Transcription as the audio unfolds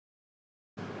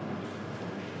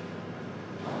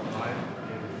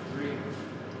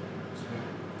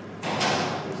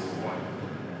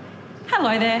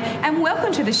Hello there, and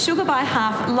welcome to the Sugar by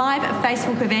Half live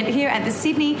Facebook event here at the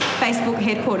Sydney Facebook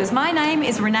headquarters. My name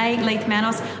is Renee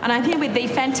Leith-Manos, and I'm here with the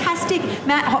fantastic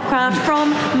Matt Hopcraft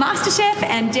from Masterchef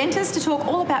and dentist to talk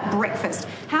all about breakfast.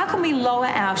 How can we lower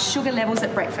our sugar levels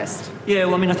at breakfast? Yeah,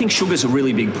 well, I mean, I think sugar's a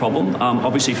really big problem.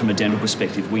 Obviously, from a dental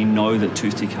perspective, we know that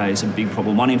tooth decay is a big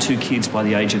problem. 1 in 2 kids by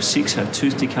the age of 6 have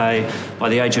tooth decay. By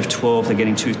the age of 12, they're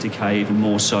getting tooth decay even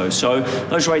more so. So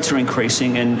those rates are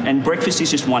increasing, and breakfast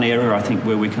is just one area, I think,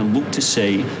 where we can look to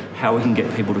see how we can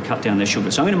get people to cut down their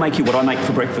sugar. So I'm going to make you what I make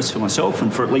for breakfast for myself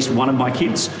and for at least one of my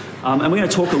kids. And we're going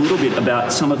to talk a little bit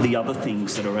about some of the other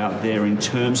things that are out there in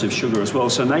terms of sugar as well.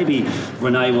 So maybe,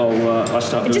 Renee, while I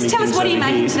start moving just tell us what are you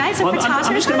making today? So frittata?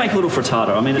 I'm just going to make a little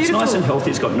frittata. I mean, Beautiful. It's nice and healthy.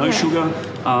 It's got no sugar,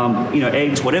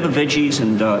 eggs, whatever veggies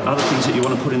and other things that you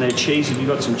want to put in there. Cheese, if you've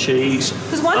got some cheese.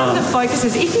 Because one of the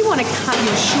focuses, if you want to cut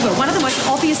your sugar, one of the most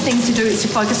obvious things to do is to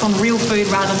focus on real food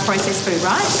rather than processed food,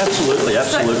 right? Absolutely.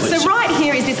 So right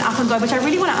here is this up and go, which I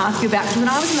really want to ask you about, because when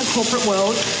I was in the corporate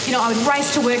world, I would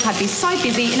race to work, I'd be so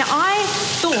busy, and I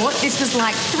thought this was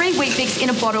like 3 Weet-Bix in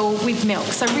a bottle with milk,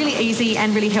 so really easy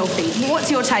and really healthy.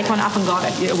 What's your take on up and go?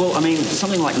 Yeah, well, I mean,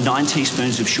 something like 9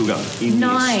 teaspoons of sugar in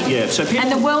 9. this. Yeah, so people...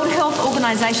 And the World Health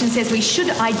Organisation says we should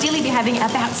ideally be having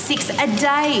about 6 a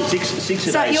day. Six a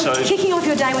so day. You're kicking off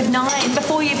your day with 9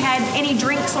 before you've had any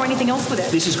drinks or anything else with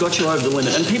it. This has got you over the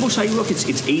limit. And people say, look,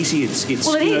 it's easy, it's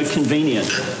is. Convenient,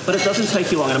 but it doesn't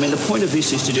take you long. And I mean, the point of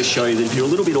this is to just show you that if you're a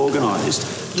little bit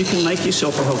organised, you can make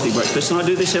yourself a healthy breakfast. And I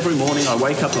do this every morning. I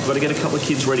wake up, I've got to get a couple of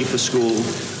kids ready for school,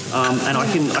 and I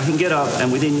can get up,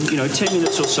 and within 10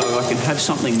 minutes or so, I can have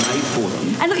something made for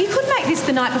them. And look, you could make this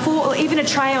the night before, or even a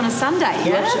tray on a Sunday,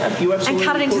 yeah? You absolutely and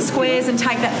cut it into could, squares and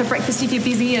take that for breakfast if you're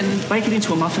busy, and make it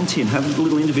into a muffin tin. Have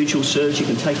little individual serves. You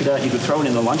can take it out. You could throw it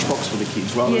in the lunchbox for the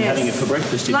kids rather than having it for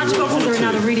breakfast. Lunchboxes are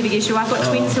another really big issue. I've got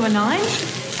twins who are 9.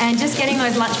 And just getting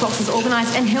those lunchboxes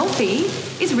organised and healthy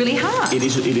is really hard. It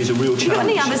is a real challenge. Have you got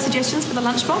any other suggestions for the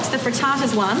lunchbox? The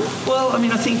frittata's one. Well, I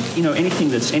mean, I think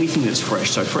anything that's fresh.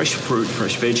 So fresh fruit,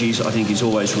 fresh veggies, I think is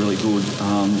always really good.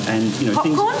 And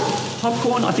popcorn.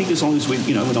 Popcorn, I think as long as we're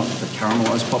not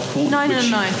caramelised popcorn. No.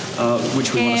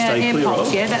 Which we want to stay clear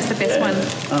of. Yeah, that's the best one.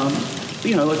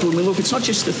 Like when we look, it's not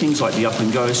just the things like the up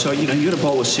and go. So, you've got a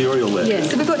bowl of cereal there. Yes,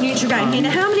 so we've got Nutrigrain here.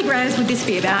 Now, how many grams would this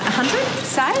be? About 100,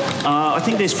 say? I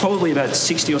think there's probably about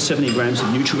 60 or 70 grams of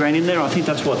Nutrigrain in there. I think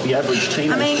that's what the average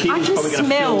teenage kid is probably going to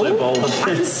fill their bowl.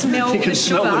 I can smell you can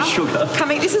smell the sugar.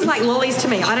 This is like lollies to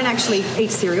me. I don't actually eat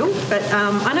cereal, but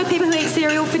I know people who eat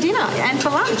cereal for dinner and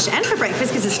for lunch and for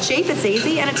breakfast because it's cheap, it's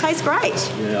easy, and it tastes great.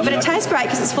 Yeah, it tastes great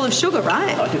because it's full of sugar,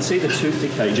 right? I can see the tooth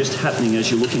decay just happening as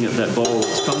you're looking at that bowl.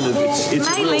 It's kind of...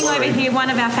 Mei Ling over here, one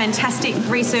of our fantastic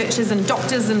researchers and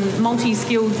doctors and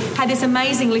multi-skilled, had this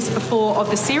amazing list before of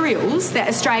the cereals that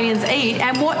Australians eat,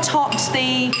 and what topped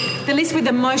the list with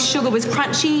the most sugar was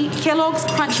Kellogg's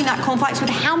Crunchy Nut Cornflakes with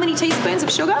how many teaspoons of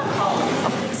sugar?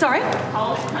 Coles. Sorry?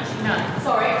 Coles Crunchy Nut.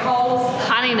 Sorry, Coles.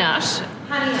 Honey Nut.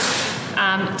 Honey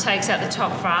Nut. Takes out the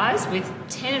top fries with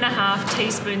 10.5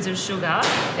 teaspoons of sugar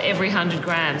for every 100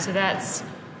 grams. So that's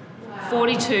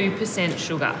 42%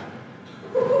 sugar.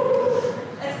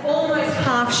 That's almost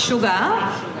half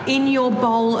sugar in your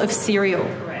bowl of cereal.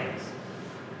 Correct.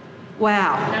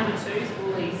 Wow. Number 2 is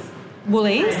Woolies.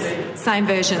 Woolies, same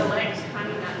version. Select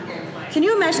Honey Nut Cornflakes. Can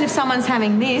you imagine if someone's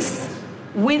having this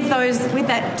with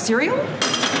that cereal?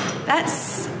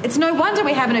 It's no wonder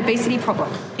we have an obesity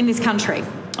problem in this country.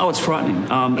 Oh, it's frightening.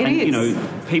 It is.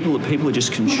 People are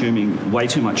just consuming way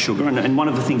too much sugar, and one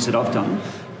of the things that I've done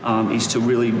is to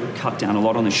really cut down a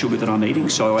lot on the sugar that I'm eating.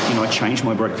 So I change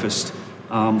my breakfast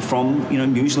from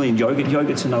muesli and yogurt.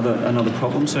 Yogurt's another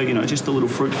problem. So just the little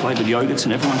fruit flavoured yogurts,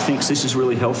 and everyone thinks this is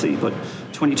really healthy, but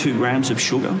 22 grams of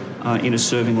sugar in a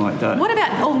serving like that. What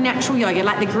about all natural yogurt,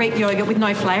 like the Greek yogurt with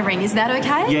no flavouring? Is that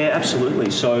okay? Yeah,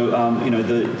 absolutely. So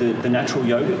the natural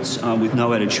yogurts with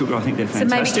no added sugar, I think they're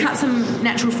fantastic. So maybe cut some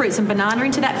natural fruit, some banana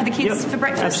into that for the kids for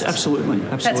breakfast. Absolutely.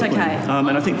 That's okay.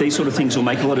 And I think these sort of things will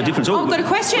make a lot of difference. Oh, I've got a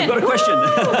question. I've got a question.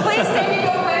 Please send me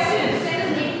your question.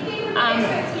 Send us anything.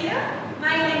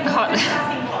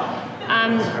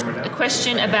 A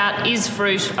question about, is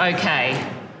fruit okay?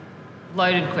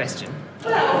 Loaded question.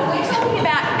 Well, we're talking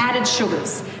about added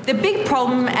sugars. The big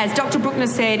problem, as Dr. Bruckner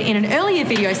said in an earlier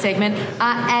video segment,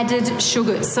 are added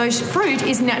sugars. So fruit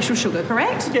is natural sugar,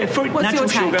 correct? Yeah, fruit, What's natural your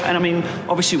take? sugar, and I mean,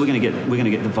 obviously we're going to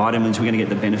get the vitamins, we're going to get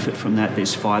the benefit from that.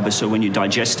 There's fibre, so when you're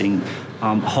digesting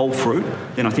whole fruit,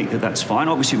 then I think that's fine.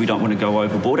 Obviously, we don't want to go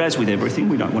overboard, as with everything.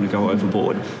 We don't want to go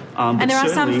overboard. And there are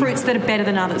some fruits that are better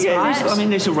than others, right?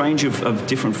 There's a range of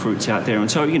different fruits out there, and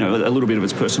so a little bit of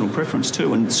it's personal preference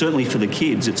too. And certainly for the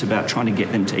kids, it's about trying to to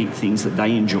get them to eat things that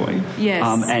they enjoy. Yes.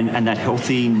 And that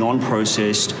healthy,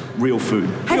 non-processed, real food.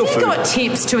 Have you got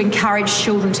tips to encourage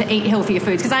children to eat healthier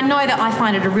foods? Because I know that I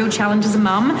find it a real challenge as a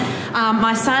mum.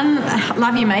 My son,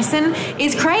 love you Mason,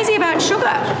 is crazy about sugar.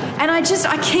 And I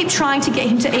keep trying to get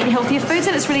him to eat healthier foods,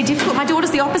 and it's really difficult. My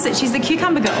daughter's the opposite. She's the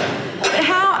cucumber girl.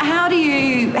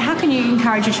 How can you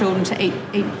encourage your children to eat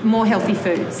more healthy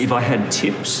foods? If I had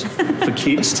tips for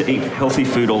kids to eat healthy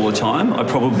food all the time, I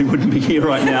probably wouldn't be here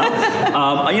right now.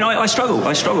 I struggle,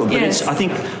 but yes. I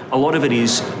think a lot of it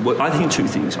is, I think two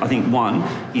things. I think one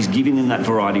is giving them that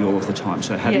variety all of the time.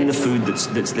 So having the food that's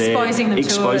there,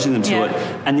 exposing them to it.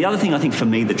 And the other thing I think for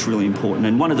me that's really important,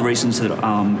 and one of the reasons that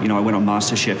I went on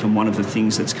Masterchef, and one of the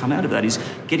things that's come out of that is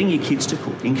getting your kids to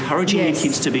cook, encouraging your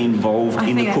kids to be involved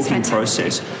in the cooking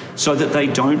process, so that they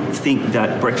don't think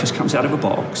that breakfast comes out of a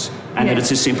box and that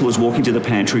it's as simple as walking to the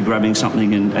pantry, grabbing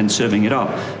something and serving it up.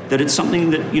 That it's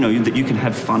something that that you can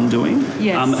have fun doing,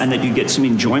 and that you get some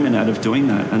enjoyment out of doing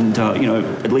that. And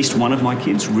at least one of my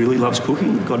kids really loves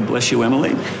cooking. God bless you,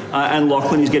 Emily. And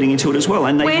Lachlan is getting into it as well,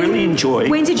 and they really enjoy.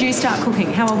 When did you start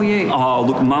cooking? How old were you? Oh,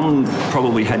 look, Mum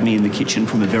probably had me in the kitchen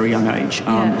from a very young age.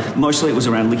 Mostly it was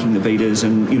around licking the beaters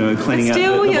and cleaning out the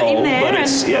bowl. You're in there.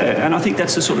 And I think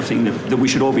that's the sort of thing that we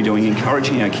should all be doing,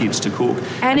 encouraging our kids to cook.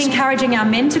 And encouraging our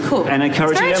men to cook. And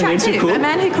encouraging our men to cook. A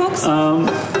man who cooks.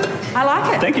 I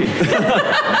like it. Thank you.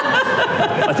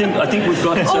 I think we've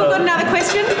got... we've got another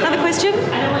question. I don't want you to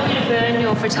burn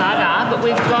your frittata, but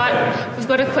we've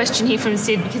got a question here from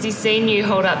Sid, because he's seen you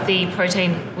hold up the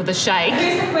protein with the shake.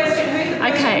 Who's the question?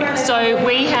 Okay, so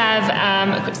we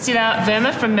have Sid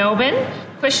Verma from Melbourne.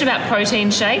 Question about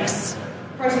protein shakes.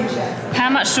 How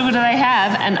much sugar do they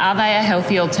have, and are they a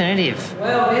healthy alternative?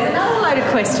 Well, there's another loaded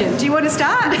question. Do you want to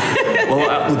start?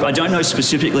 Well, look, I don't know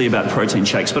specifically about protein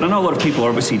shakes, but I know a lot of people are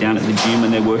obviously down at the gym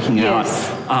and they're working out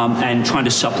and trying to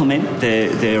supplement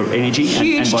their energy.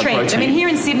 Huge and trend. protein. I mean, here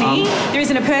in Sydney, there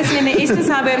isn't a person in the eastern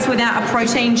suburbs without a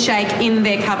protein shake in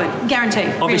their cupboard.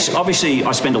 Guaranteed. Obviously,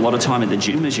 I spend a lot of time at the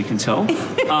gym, as you can tell.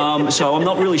 So I'm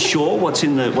not really sure what's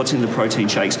in the protein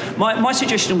shakes. My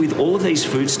suggestion with all of these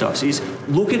foodstuffs is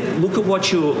look at what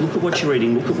you're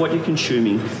eating, look at what you're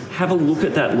consuming, have a look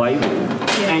at that label,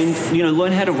 and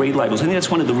learn how to read labels. I think that's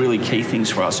one of the really key things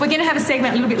for us. We're going to have a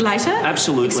segment a little bit later,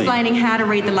 absolutely, explaining how to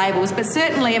read the labels. But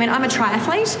certainly, I mean, I'm a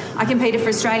triathlete. I competed for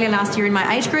Australia last year in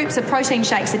my age group, so protein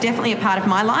shakes are definitely a part of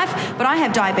my life. But I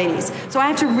have diabetes, so I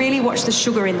have to really watch the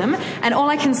sugar in them. And all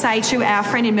I can say to our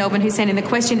friend in Melbourne who sent in the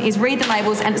question is read the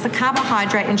labels, and it's the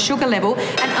carbohydrate and sugar level,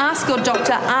 and ask your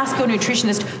doctor, ask your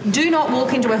nutritionist. Do not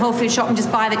walk into a health food shop and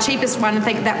just buy the cheapest one and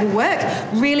think that will work.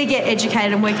 Really get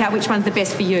educated and work out which one's the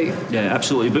best for you. Yeah,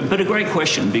 absolutely. But a great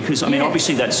question, because I mean,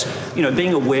 obviously that's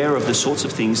being aware of the sorts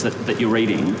of things that you're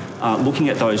eating, looking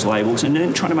at those labels, and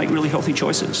then trying to make really healthy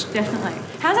choices. Definitely.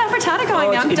 How's that frittata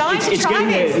going now? I'm dying to try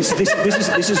this.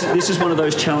 This is one of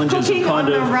those challenges cooking of kind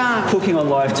on of a run. Cooking on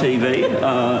live TV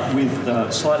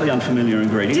with slightly unfamiliar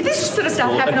ingredients. Did this sort of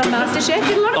stuff happen on Masterchef?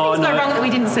 Did a lot of things go wrong that we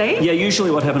didn't see? Yeah,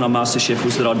 usually what happened on Masterchef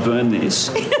was that I'd burn this,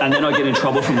 and then I'd get in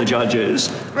trouble from the judges,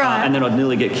 and then I'd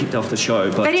nearly get kicked off the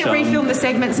show. But they didn't refilm the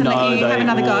segments and let you have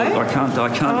another go? I can't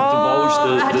divulge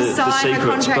the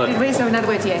secrets. So in other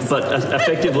words, yes. But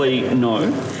effectively,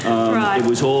 no. It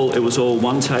was all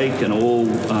one take and all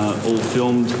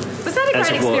filmed. Was that a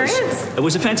great experience? It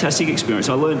was a fantastic experience.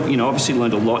 I obviously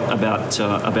learned a lot about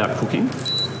cooking,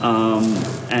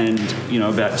 and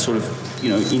about sort of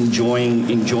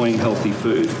enjoying healthy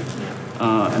food.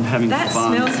 And having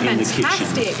fun in the kitchen. That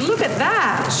smells fantastic. Look at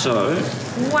that. So,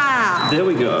 wow. There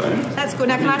we go. That's good.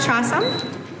 Now, can I try some?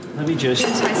 Let me just...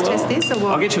 taste test this, or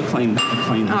what? I'll get you a clean... All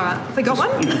right. Have we got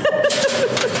one?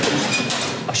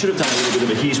 I should have done a little bit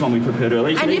of a... Here's one we prepared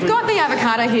earlier. And you've got the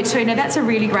avocado here too. Now, that's a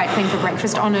really great thing for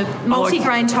breakfast on a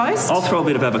multi-grain toast. I'll throw a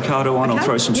bit of avocado on. Okay. I'll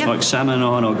throw some smoked salmon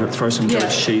on. I'll throw some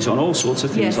goat cheese on. All sorts of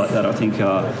things like that, I think,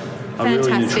 are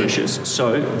really nutritious.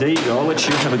 So, there you go. I'll let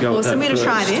you have a go at that Awesome. I'm going to first.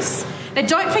 try this. Now,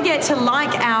 don't forget to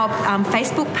like our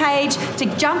Facebook page, to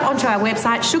jump onto our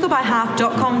website,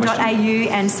 sugarbyhalf.com.au,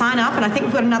 and sign up. And I think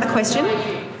we've got another question.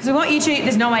 Because we want you to...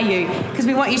 There's no AU. Because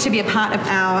we want you to be a part of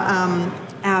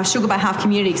our Sugar by Half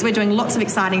community, because we're doing lots of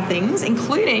exciting things,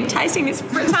 including tasting this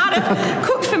frittata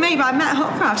cooked for me by Matt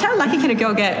Hopcraft. How lucky can a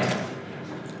girl get?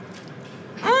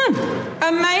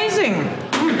 Amazing.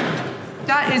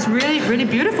 That is really, really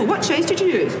beautiful. What cheese did you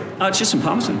use? It's just some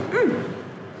Parmesan.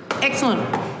 Excellent.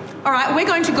 All right, we're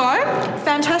going to go.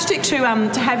 Fantastic to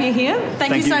have you here.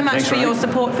 Thank you so much for your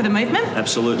support for the movement.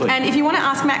 Absolutely. And if you want to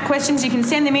ask Matt questions, you can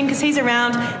send them in, because he's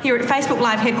around here at Facebook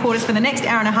Live headquarters for the next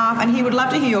hour and a half, and he would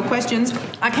love to hear your questions.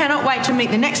 I cannot wait to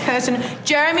meet the next person,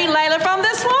 Jeremy Layla from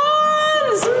the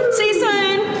Swans.